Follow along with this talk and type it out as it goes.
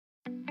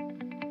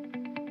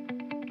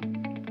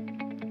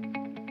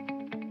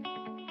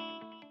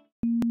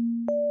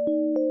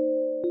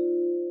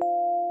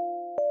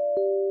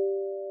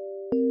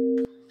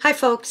Hi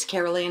folks,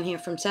 Carolann here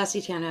from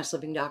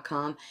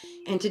SassyTownhouseLiving.com,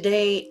 and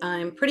today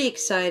I'm pretty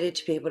excited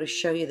to be able to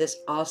show you this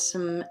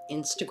awesome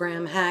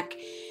Instagram hack.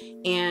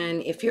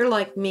 And if you're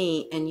like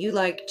me and you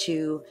like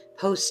to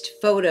post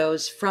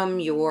photos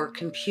from your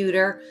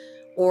computer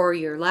or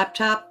your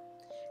laptop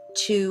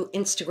to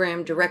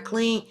Instagram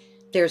directly,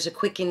 there's a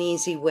quick and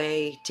easy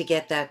way to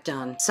get that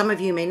done. Some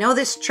of you may know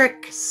this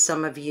trick,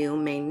 some of you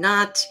may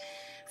not.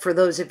 For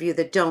those of you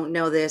that don't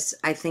know this,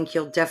 I think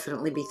you'll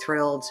definitely be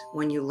thrilled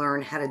when you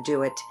learn how to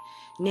do it.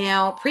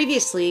 Now,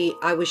 previously,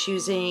 I was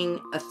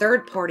using a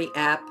third-party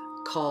app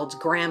called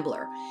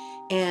Grambler,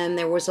 and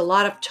there was a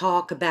lot of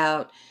talk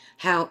about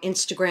how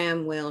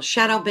Instagram will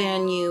shadow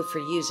ban you for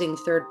using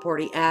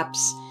third-party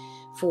apps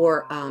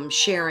for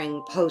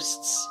sharing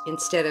posts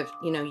instead of,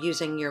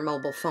 using your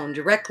mobile phone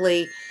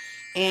directly.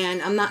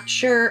 And I'm not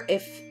sure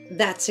if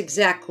that's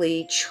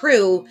exactly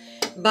true,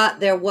 but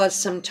there was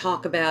some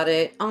talk about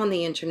it on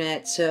the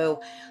internet,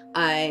 so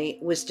I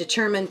was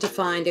determined to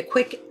find a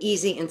quick,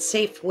 easy, and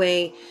safe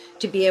way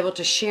to be able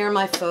to share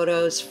my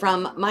photos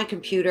from my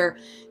computer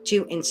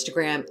to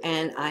Instagram,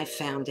 and I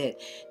found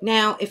it.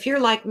 Now, if you're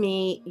like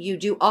me, you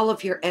do all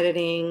of your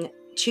editing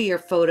to your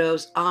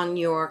photos on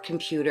your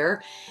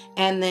computer,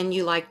 and then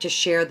you like to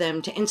share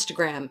them to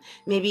Instagram.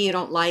 Maybe you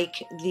don't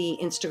like the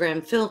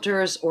Instagram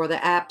filters or the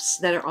apps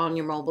that are on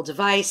your mobile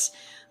device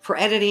for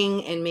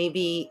editing, and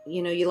maybe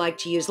you like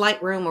to use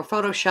Lightroom or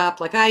Photoshop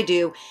like I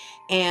do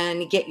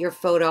and get your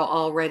photo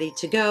all ready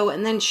to go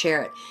and then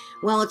share it.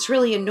 Well, it's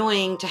really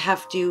annoying to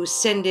have to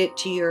send it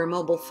to your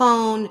mobile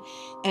phone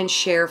and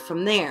share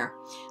from there.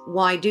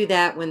 Why do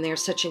that when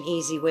there's such an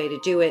easy way to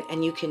do it?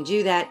 And you can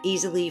do that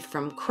easily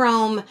from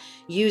Chrome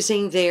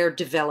using their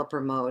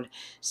developer mode.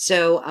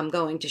 So I'm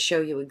going to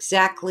show you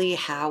exactly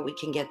how we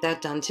can get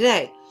that done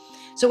today.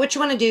 So what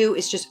you want to do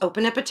is just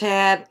open up a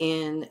tab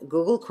in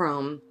Google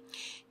Chrome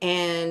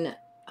and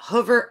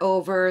hover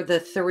over the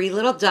three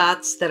little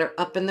dots that are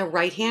up in the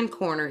right hand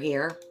corner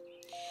here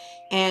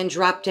and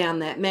drop down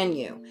that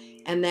menu,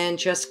 and then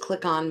just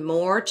click on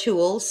More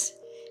Tools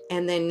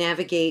and then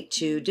navigate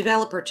to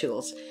Developer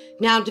Tools.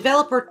 Now,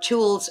 developer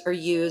tools are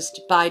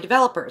used by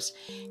developers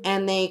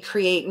and they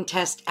create and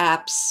test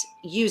apps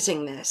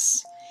using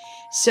this.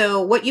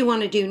 So what you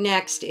want to do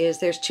next is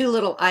there's two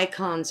little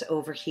icons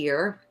over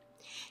here,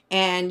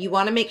 and you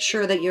want to make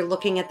sure that you're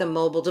looking at the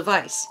mobile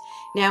device.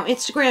 Now,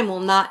 Instagram will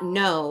not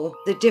know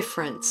the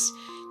difference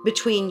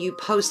between you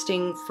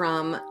posting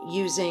from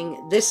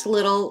using this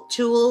little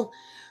tool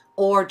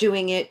or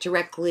doing it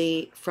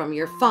directly from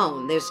your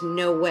phone. There's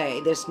no way,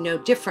 there's no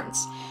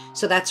difference.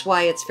 So that's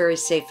why it's very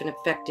safe and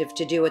effective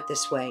to do it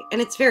this way.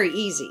 And it's very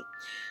easy.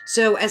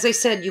 So as I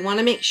said, you want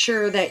to make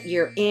sure that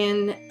you're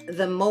in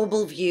the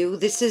mobile view.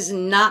 This is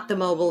not the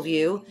mobile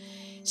view.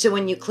 So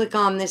when you click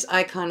on this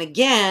icon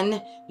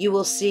again, you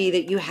will see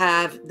that you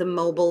have the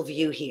mobile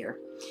view here.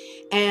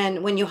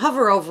 And when you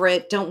hover over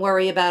it, don't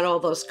worry about all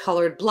those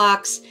colored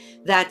blocks.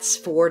 That's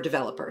for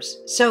developers.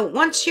 So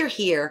once you're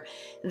here,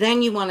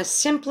 then you want to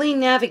simply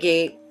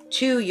navigate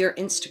to your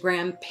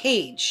Instagram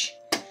page.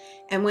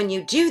 And when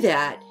you do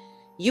that,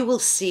 you will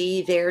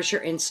see there's your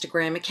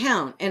Instagram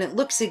account. And it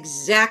looks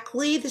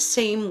exactly the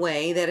same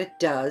way that it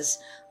does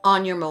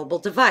on your mobile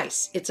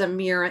device. It's a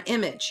mirror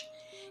image.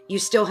 You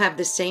still have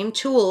the same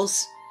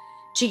tools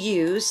to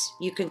use.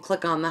 You can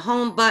click on the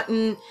home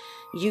button,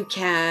 you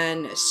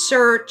can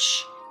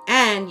search,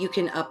 and you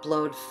can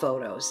upload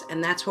photos.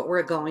 And that's what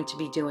we're going to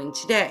be doing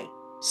today.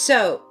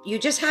 So you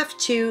just have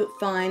to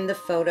find the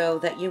photo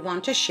that you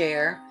want to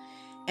share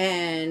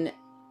and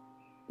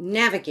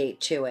navigate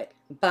to it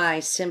by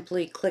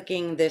simply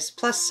clicking this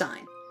plus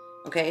sign.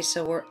 Okay,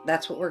 so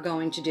that's what we're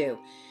going to do.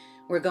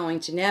 We're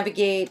going to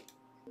navigate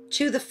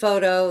to the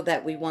photo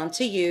that we want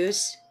to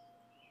use.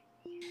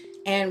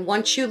 And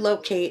once you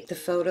locate the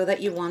photo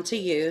that you want to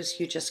use,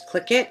 you just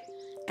click it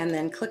and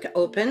then click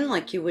open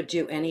like you would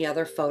do any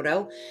other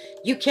photo.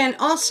 You can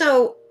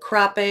also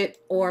crop it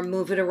or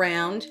move it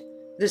around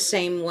the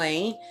same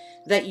way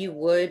that you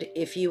would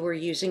if you were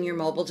using your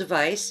mobile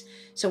device.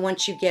 So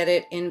once you get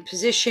it in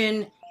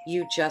position,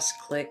 you just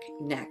click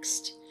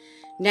next.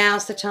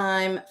 Now's the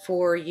time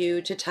for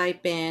you to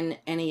type in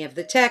any of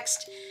the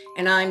text,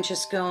 and I'm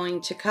just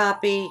going to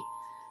copy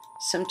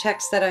some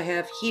text that I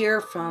have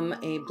here from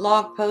a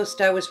blog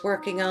post I was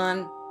working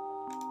on,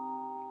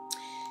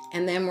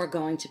 and then we're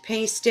going to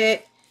paste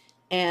it,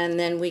 and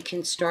then we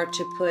can start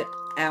to put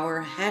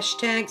our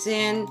hashtags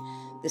in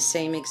the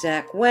same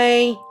exact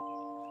way.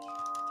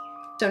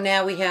 So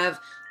now we have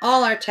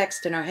all our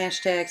text and our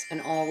hashtags,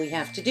 and all we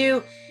have to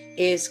do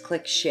is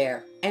click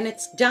share, and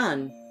it's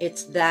done.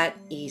 It's that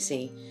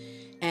easy.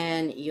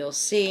 And you'll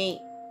see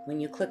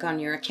when you click on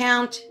your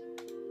account,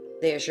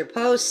 there's your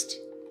post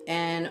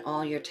and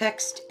all your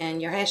text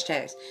and your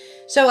hashtags.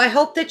 So I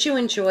hope that you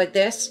enjoyed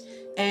this,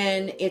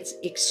 and it's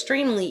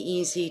extremely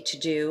easy to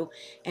do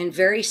and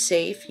very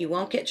safe. You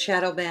won't get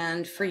shadow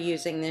banned for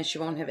using this.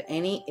 You won't have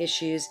any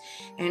issues,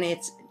 and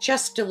it's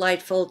just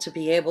delightful to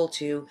be able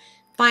to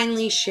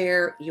finally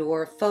share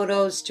your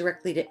photos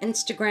directly to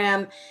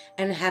Instagram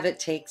and have it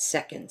take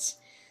seconds.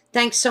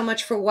 Thanks so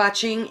much for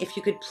watching. If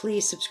you could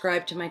please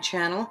subscribe to my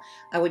channel,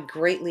 I would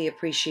greatly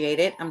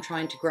appreciate it. I'm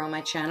trying to grow my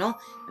channel,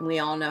 and we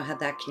all know how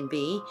that can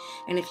be.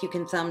 And if you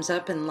can thumbs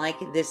up and like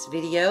this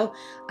video,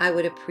 I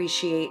would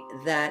appreciate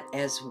that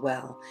as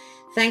well.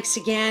 Thanks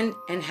again,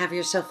 and have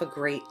yourself a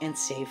great and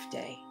safe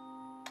day.